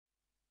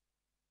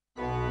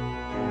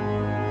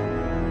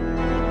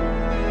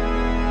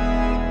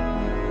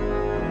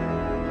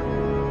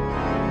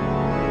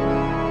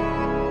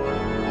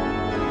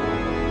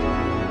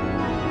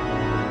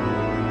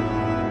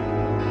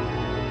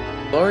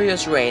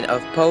glorious reign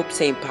of Pope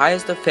St.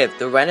 Pius V,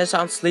 the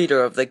Renaissance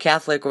leader of the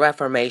Catholic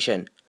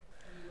Reformation.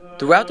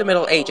 Throughout the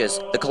Middle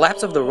Ages, the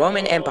collapse of the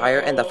Roman Empire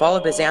and the fall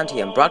of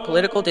Byzantium brought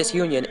political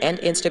disunion and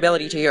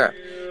instability to Europe,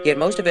 yet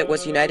most of it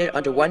was united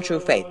under one true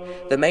faith,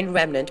 the main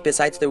remnant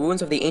besides the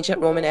ruins of the ancient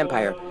Roman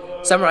Empire.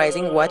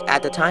 Summarizing what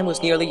at the time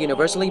was nearly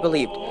universally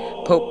believed,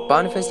 Pope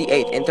Boniface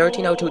VIII in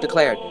 1302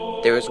 declared,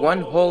 "There is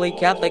one holy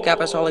Catholic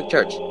Apostolic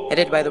Church,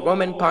 headed by the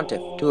Roman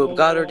Pontiff, to whom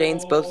God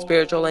ordains both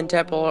spiritual and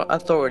temporal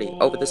authority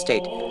over the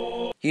state."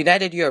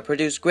 United Europe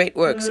produced great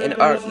works in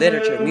art,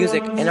 literature,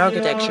 music, and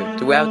architecture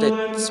throughout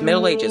its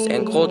Middle Ages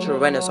and cultural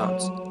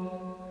renaissance.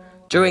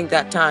 During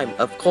that time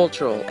of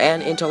cultural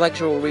and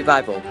intellectual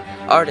revival,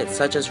 artists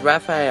such as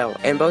Raphael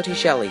and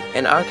Botticelli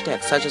and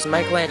architects such as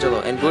Michelangelo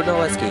and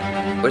Brunelleschi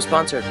were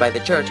sponsored by the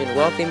church and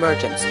wealthy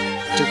merchants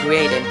to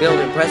create and build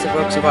impressive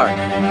works of art.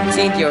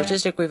 Seeing the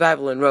artistic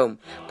revival in Rome,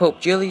 Pope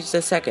Julius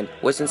II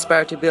was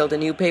inspired to build a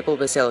new papal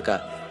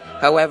basilica.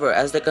 However,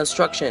 as the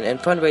construction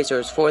and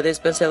fundraisers for this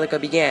basilica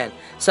began,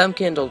 some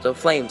kindled the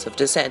flames of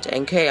dissent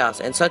and chaos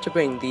and sought to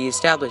bring the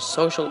established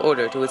social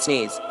order to its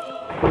knees.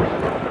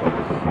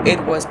 It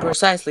was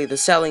precisely the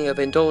selling of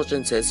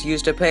indulgences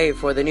used to pay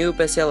for the new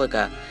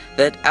basilica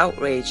that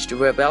outraged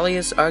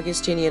rebellious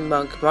Augustinian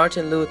monk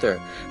Martin Luther,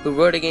 who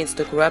wrote against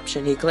the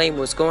corruption he claimed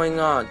was going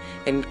on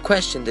and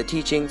questioned the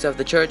teachings of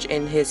the Church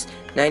in his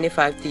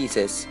 95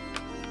 Theses.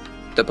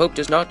 The Pope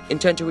does not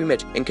intend to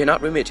remit and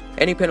cannot remit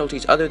any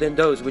penalties other than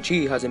those which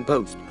he has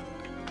imposed.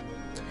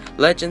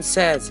 Legend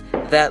says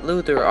that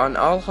Luther, on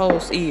All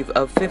Hallows' Eve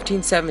of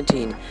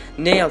 1517,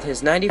 nailed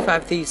his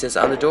 95 Theses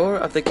on the door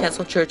of the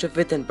Castle Church of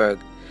Wittenberg.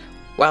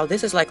 While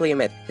this is likely a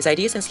myth, his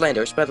ideas and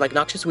slander spread like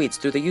noxious weeds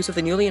through the use of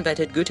the newly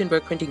invented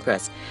Gutenberg printing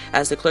press.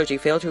 As the clergy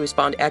failed to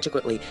respond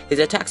adequately, his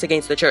attacks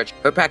against the Church,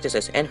 her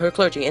practices, and her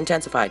clergy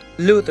intensified.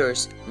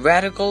 Luther's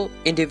radical,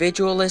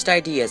 individualist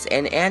ideas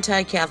and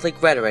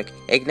anti-Catholic rhetoric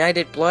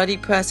ignited bloody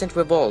peasant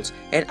revolts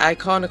and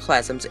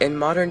iconoclasms in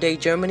modern-day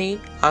Germany,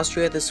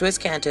 Austria, the Swiss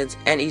cantons,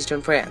 and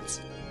eastern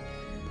France.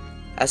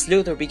 As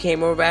Luther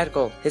became more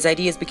radical, his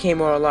ideas became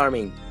more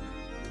alarming.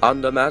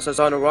 "On the Mass as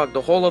on a rock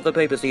the whole of the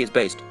papacy is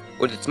based,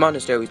 with its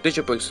monasteries,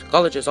 bishoprics,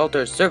 colleges,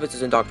 altars,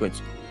 services, and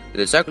doctrines. If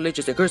the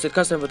sacrilegious and cursed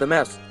custom of the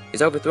Mass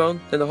is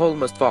overthrown, then the whole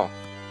must fall."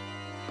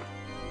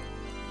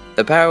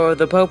 The power of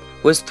the Pope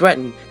was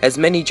threatened, as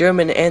many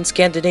German and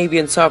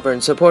Scandinavian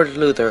sovereigns supported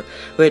Luther,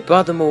 who had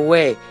brought them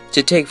away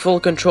to take full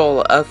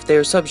control of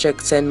their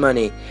subjects and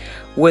money.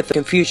 With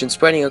confusion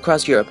spreading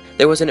across Europe,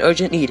 there was an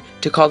urgent need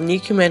to call an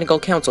ecumenical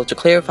council to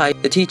clarify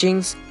the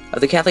teachings of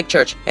the Catholic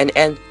Church and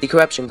end the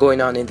corruption going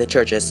on in the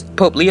churches.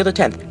 Pope Leo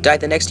X died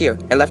the next year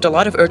and left a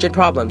lot of urgent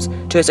problems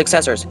to his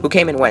successors, who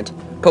came and went.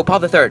 Pope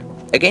Paul III,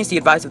 against the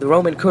advice of the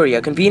Roman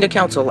Curia, convened a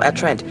council at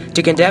Trent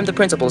to condemn the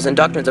principles and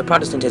doctrines of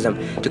Protestantism,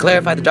 to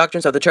clarify the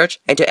doctrines of the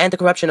Church, and to end the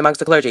corruption amongst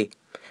the clergy.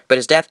 But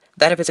his death,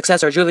 that of his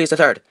successor Julius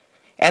III,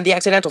 and the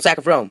accidental sack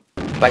of Rome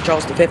by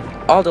Charles V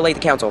all delayed the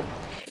council.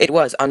 It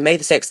was on May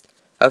the 6th,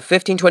 of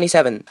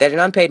 1527, that an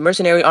unpaid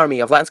mercenary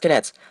army of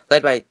lansquenets,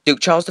 led by Duke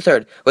Charles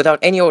III, without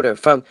any order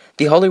from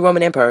the Holy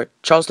Roman Emperor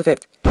Charles V,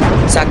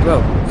 sacked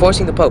Rome,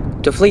 forcing the Pope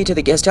to flee to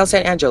the Castel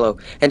San Angelo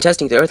and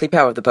testing the earthly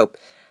power of the Pope.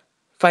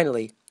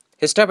 Finally,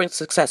 his stubborn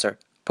successor,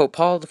 Pope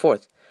Paul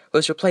IV,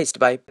 was replaced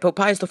by Pope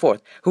Pius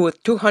IV, who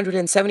with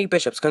 270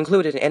 bishops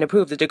concluded and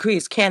approved the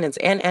decrees, canons,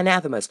 and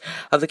anathemas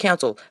of the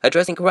council,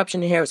 addressing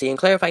corruption and heresy and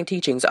clarifying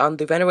teachings on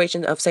the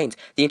veneration of saints,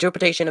 the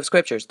interpretation of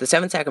scriptures, the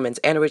seven sacraments,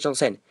 and original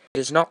sin.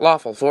 It is not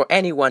lawful for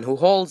anyone who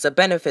holds a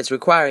benefice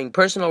requiring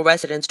personal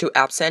residence to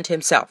absent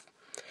himself.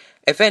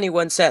 If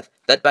anyone saith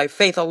that by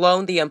faith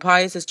alone the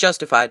impious is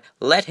justified,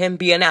 let him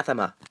be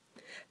anathema.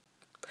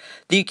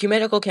 The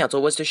ecumenical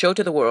council was to show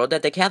to the world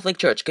that the Catholic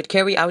Church could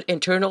carry out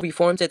internal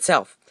reforms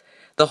itself.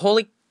 The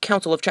Holy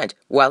Council of Trent,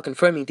 while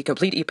confirming the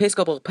complete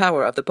episcopal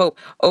power of the Pope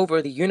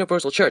over the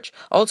universal Church,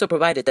 also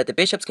provided that the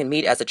bishops can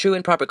meet as a true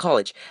and proper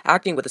college,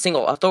 acting with a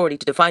single authority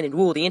to define and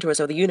rule the interests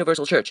of the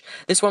universal Church.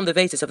 This formed the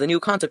basis of the new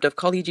concept of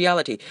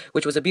collegiality,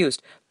 which was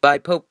abused by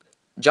Pope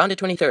John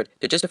XXIII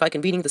to justify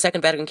convening the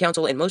Second Vatican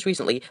Council, and most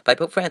recently by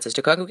Pope Francis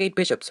to congregate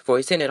bishops for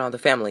a synod on the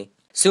family.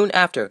 Soon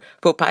after,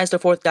 Pope Pius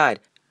IV died,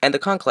 and the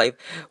conclave,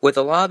 with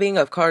the lobbying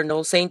of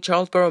Cardinal St.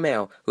 Charles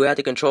Borromeo, who had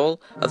the control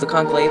of the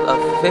conclave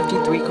of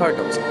 53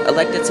 cardinals,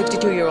 elected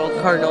 62-year-old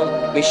Cardinal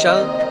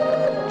Michel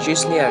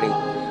Gislieri,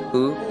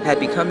 who had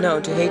become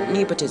known to hate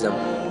nepotism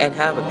and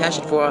have a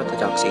passion for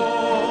orthodoxy.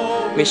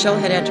 Michel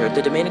had entered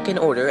the Dominican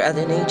order at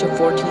the age of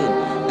 14.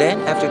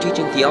 Then, after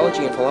teaching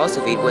theology and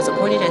philosophy, was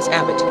appointed as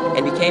abbot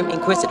and became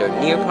inquisitor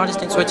near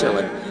Protestant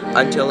Switzerland,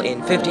 until in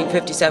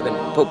 1557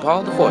 Pope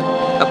Paul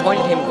IV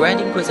appointed him Grand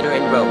Inquisitor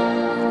in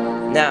Rome.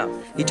 Now,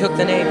 he took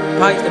the name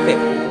Pius V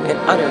and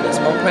uttered a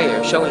small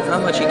prayer showing how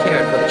much he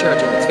cared for the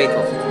Church and its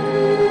faithful.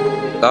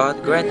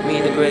 God grant me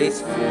the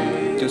grace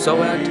to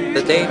so act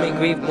that they may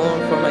grieve more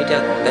for my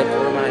death than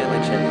for my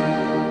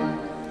election.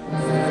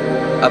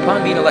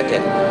 Upon being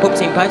elected, Pope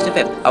St. Pius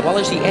V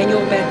abolished the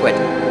annual banquet,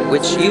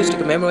 which used to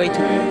commemorate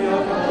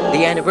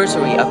the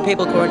anniversary of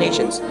papal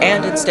coronations,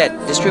 and instead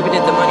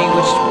distributed the money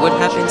which would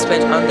have been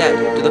spent on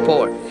that to the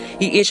poor.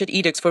 He issued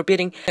edicts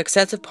forbidding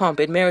excessive pomp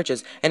in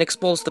marriages and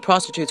expulsed the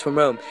prostitutes from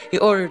Rome. He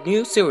ordered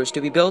new sewers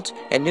to be built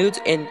and nudes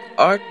in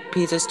art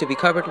pieces to be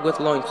covered with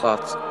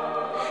loincloths.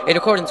 In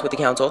accordance with the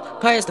council,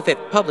 Pius V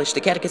published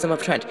the Catechism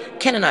of Trent,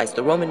 canonized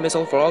the Roman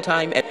Missal for all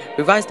time, and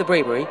revised the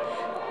Breviary,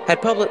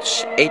 had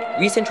published a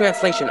recent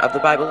translation of the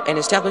Bible, and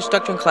established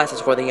doctrine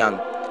classes for the young.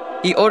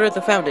 He ordered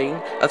the founding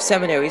of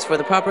seminaries for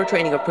the proper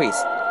training of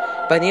priests.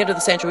 By the end of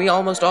the century,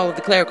 almost all of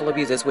the clerical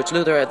abuses which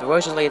Luther had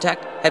ferociously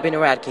attacked had been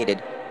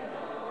eradicated.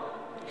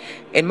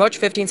 In March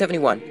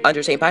 1571,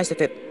 under St. Pius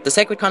V, the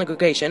Sacred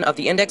Congregation of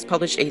the Index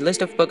published a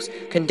list of books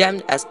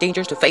condemned as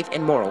dangers to faith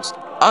and morals.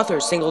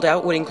 Authors singled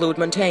out would include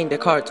Montaigne,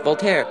 Descartes,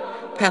 Voltaire,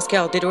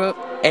 Pascal, Diderot,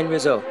 and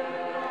Rousseau.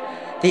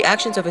 The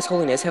actions of His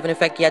Holiness have an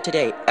effect yet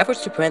today.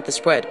 Efforts to prevent the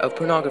spread of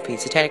pornography,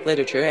 satanic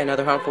literature, and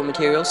other harmful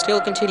materials still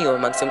continue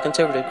among some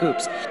conservative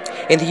groups.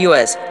 In the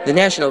U.S., the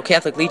National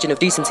Catholic Legion of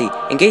Decency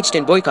engaged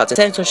in boycotts and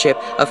censorship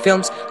of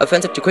films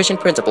offensive to Christian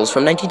principles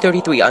from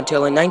 1933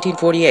 until in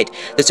 1948,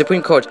 the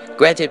Supreme Court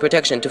granted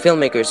protection to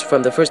filmmakers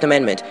from the First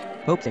Amendment.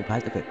 Pope St.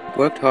 Pius V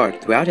worked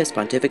hard throughout his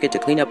pontificate to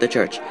clean up the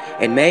church.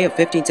 In May of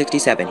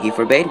 1567, he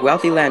forbade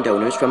wealthy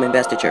landowners from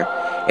investiture.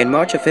 In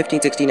March of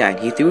 1569,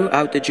 he threw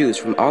out the Jews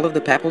from all of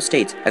the papal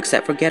states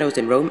except for ghettos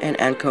in Rome and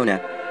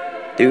Ancona.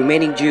 The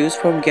remaining Jews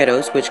form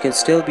ghettos which can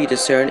still be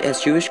discerned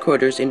as Jewish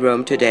quarters in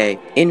Rome today.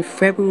 In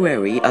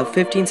February of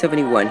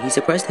 1571, he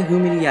suppressed the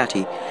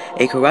Humiliati,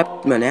 a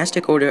corrupt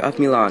monastic order of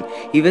Milan.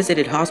 He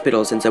visited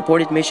hospitals and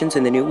supported missions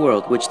in the New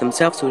World, which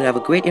themselves would have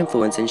a great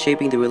influence in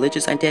shaping the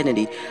religious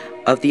identity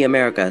of the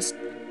Americas.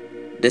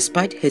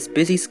 Despite his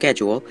busy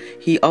schedule,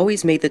 he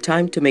always made the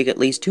time to make at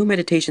least 2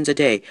 meditations a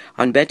day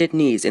on bended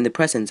knees in the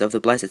presence of the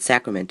Blessed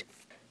Sacrament.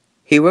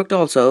 He worked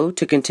also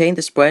to contain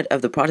the spread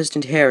of the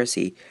Protestant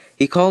heresy.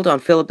 He called on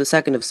Philip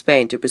II of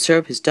Spain to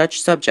preserve his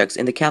Dutch subjects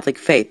in the Catholic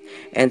faith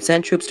and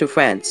sent troops to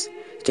France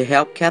to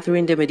help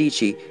Catherine de'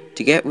 Medici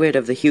to get rid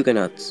of the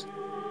Huguenots.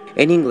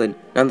 In England,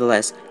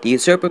 nonetheless, the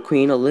usurper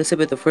Queen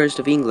Elizabeth I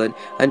of England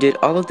undid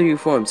all of the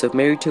reforms of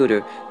Mary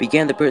Tudor,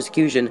 began the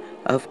persecution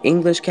of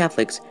English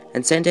Catholics,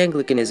 and sent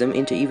Anglicanism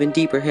into even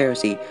deeper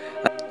heresy.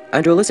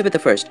 Under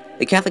Elizabeth I,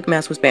 the Catholic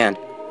Mass was banned,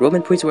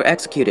 Roman priests were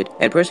executed,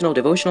 and personal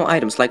devotional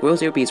items like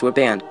rosary beads were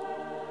banned.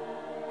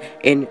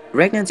 In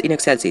Regnans in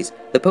Excelsis,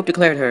 the Pope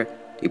declared her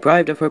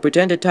deprived of her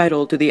pretended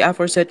title to the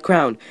aforesaid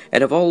crown,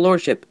 and of all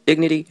lordship,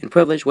 dignity, and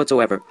privilege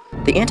whatsoever.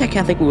 The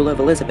anti-Catholic rule of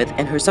Elizabeth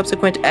and her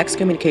subsequent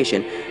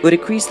excommunication would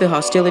increase the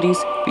hostilities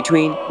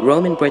between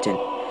Rome and Britain.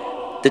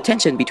 The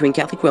tension between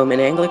Catholic Rome and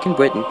Anglican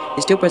Britain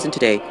is still present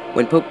today.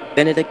 When Pope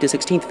Benedict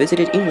XVI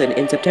visited England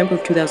in September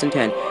of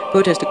 2010,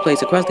 protests took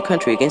place across the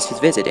country against his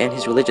visit and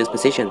his religious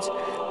positions.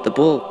 The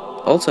bull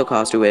also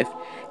caused a rift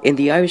in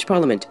the Irish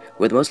Parliament,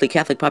 where the mostly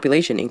Catholic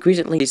population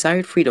increasingly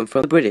desired freedom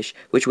from the British,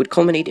 which would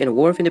culminate in a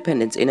War of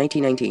Independence in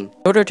 1919. In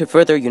order to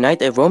further unite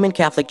the Roman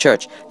Catholic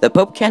Church, the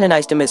Pope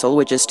canonized a missal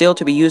which is still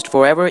to be used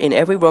forever in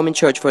every Roman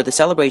church for the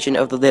celebration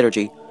of the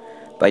liturgy.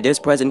 By this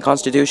present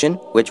constitution,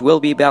 which will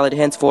be valid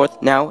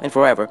henceforth, now and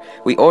forever,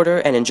 we order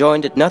and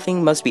enjoin that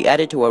nothing must be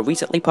added to our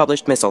recently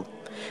published missal.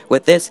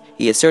 With this,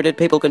 he asserted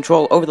papal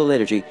control over the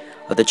liturgy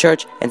of the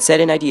Church and set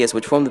in ideas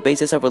which form the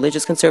basis of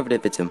religious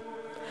conservatism.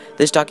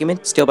 This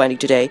document, still binding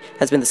today,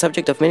 has been the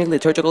subject of many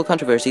liturgical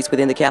controversies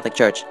within the Catholic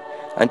Church,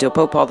 until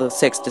Pope Paul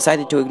VI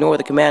decided to ignore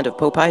the command of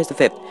Pope Pius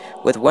V.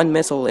 With one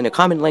missal in a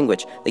common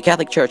language, the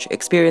Catholic Church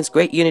experienced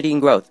great unity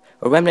and growth,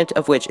 a remnant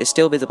of which is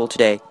still visible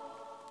today.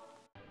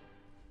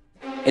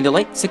 In the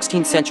late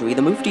 16th century,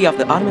 the Mufti of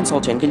the Ottoman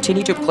Sultan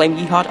continued to proclaim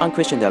jihad on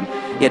Christendom,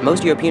 yet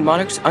most European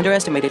monarchs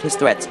underestimated his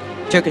threats.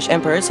 Turkish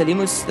Emperor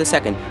Selimus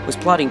II was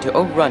plotting to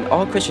overrun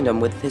all Christendom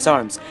with his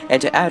arms,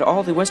 and to add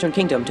all the Western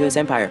Kingdom to his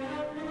empire.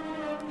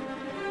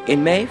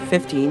 In May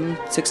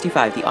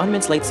 1565, the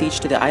Ottomans laid siege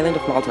to the island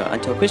of Malta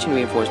until Christian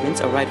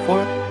reinforcements arrived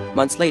 4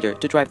 months later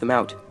to drive them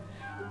out.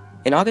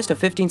 In August of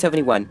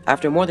 1571,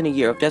 after more than a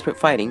year of desperate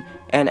fighting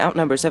and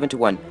outnumbered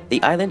 7-1,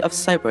 the island of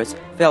Cyprus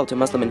fell to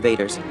Muslim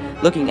invaders.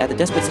 Looking at the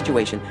desperate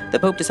situation, the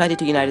Pope decided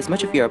to unite as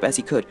much of Europe as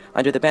he could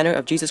under the banner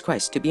of Jesus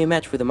Christ to be a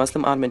match for the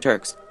Muslim Ottoman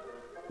Turks.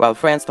 While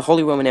France, the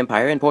Holy Roman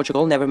Empire, and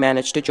Portugal never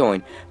managed to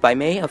join, by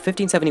May of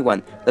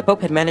 1571, the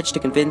Pope had managed to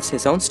convince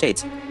his own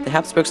states, the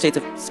Habsburg states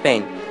of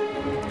Spain,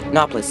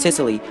 Naples,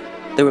 Sicily,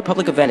 the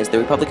Republic of Venice, the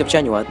Republic of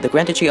Genoa, the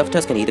Grand Duchy of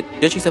Tuscany, the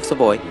Duchies of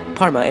Savoy,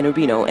 Parma and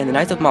Urbino, and the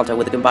Knights of Malta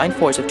with a combined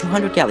force of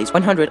 200 galleys,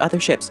 100 other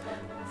ships,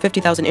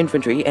 50,000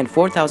 infantry, and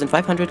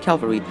 4,500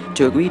 cavalry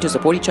to agree to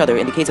support each other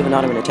in the case of an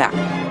Ottoman attack.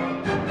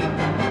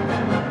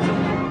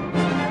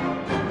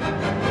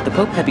 The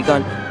Pope had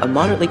begun a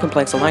moderately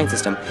complex alliance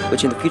system,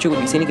 which in the future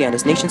would be seen again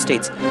as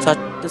nation-states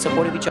sought the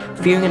support of each other,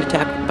 fearing an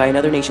attack by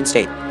another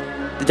nation-state.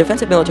 The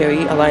defensive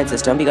military alliance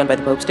system begun by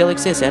the Pope still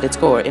exists at its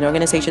core in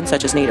organizations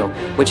such as NATO,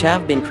 which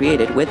have been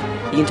created with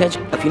the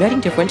intention of uniting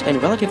different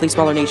and relatively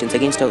smaller nations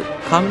against a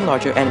common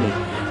larger enemy.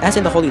 As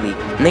in the Holy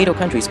League, NATO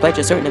countries pledged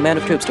a certain amount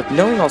of troops to,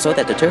 knowing also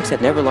that the Turks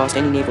had never lost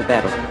any naval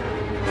battle.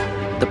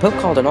 The Pope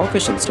called on all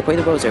Christians to pray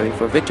the rosary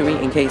for victory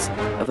in case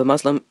of a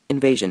Muslim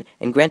invasion,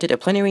 and granted a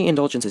plenary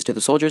indulgences to the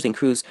soldiers and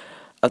crews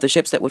of the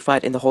ships that would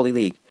fight in the Holy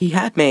League. He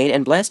had made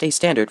and blessed a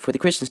standard for the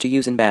Christians to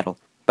use in battle.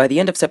 By the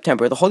end of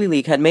September, the Holy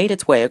League had made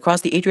its way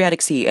across the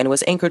Adriatic Sea and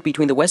was anchored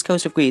between the west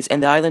coast of Greece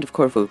and the island of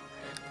Corfu.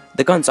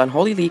 The guns on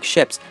Holy League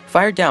ships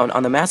fired down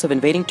on the mass of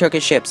invading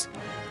Turkish ships.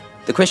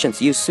 The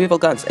Christians used swivel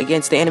guns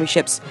against the enemy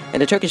ships,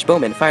 and the Turkish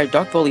bowmen fired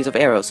dark volleys of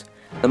arrows.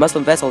 The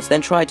Muslim vessels then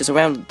tried to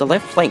surround the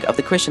left flank of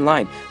the Christian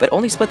line, but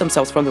only split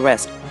themselves from the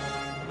rest.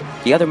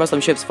 The other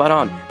Muslim ships fought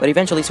on, but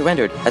eventually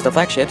surrendered, as the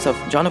flagships of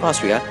John of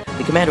Austria,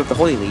 the commander of the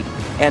Holy League,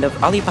 and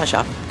of Ali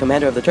Pasha,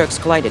 commander of the Turks,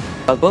 collided.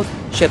 While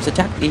both ships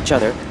attacked each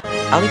other,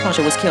 Ali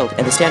Pasha was killed,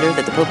 and the standard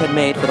that the Pope had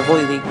made for the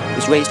Holy League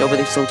was raised over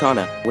the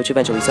Sultana, which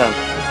eventually sunk.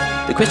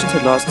 The Christians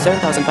had lost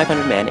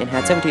 7,500 men and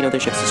had 17 of their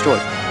ships destroyed,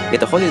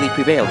 yet the Holy League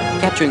prevailed,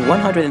 capturing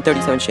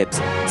 137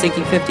 ships,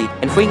 sinking 50,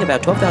 and freeing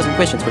about 12,000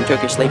 Christians from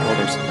Turkish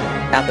slaveholders.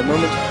 At the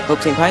moment, Pope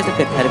St. Pius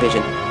V had a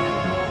vision.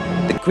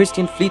 The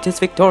Christian fleet is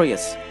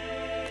victorious.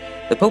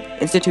 The Pope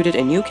instituted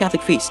a new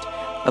Catholic feast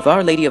of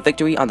Our Lady of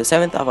Victory on the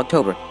 7th of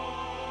October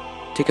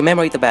to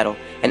commemorate the battle,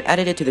 and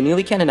added it to the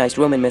newly canonized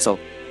Roman Missal.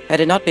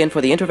 Had it not been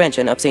for the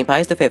intervention of St.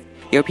 Pius V,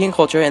 European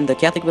culture and the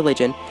Catholic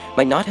religion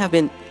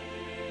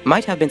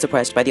might have been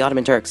suppressed by the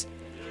Ottoman Turks.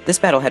 This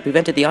battle had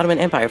prevented the Ottoman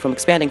Empire from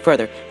expanding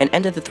further and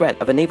ended the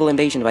threat of a naval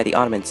invasion by the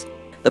Ottomans.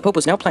 The Pope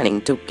was now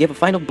planning to give a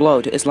final blow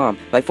to Islam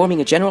by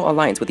forming a general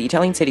alliance with the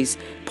Italian cities,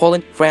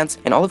 Poland, France,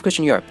 and all of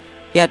Christian Europe.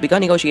 He had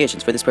begun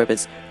negotiations for this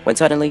purpose, when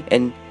suddenly,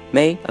 in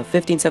May of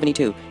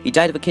 1572, he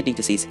died of a kidney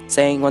disease,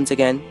 saying once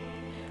again,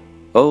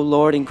 "O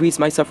Lord, increase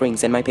my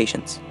sufferings and my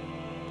patience."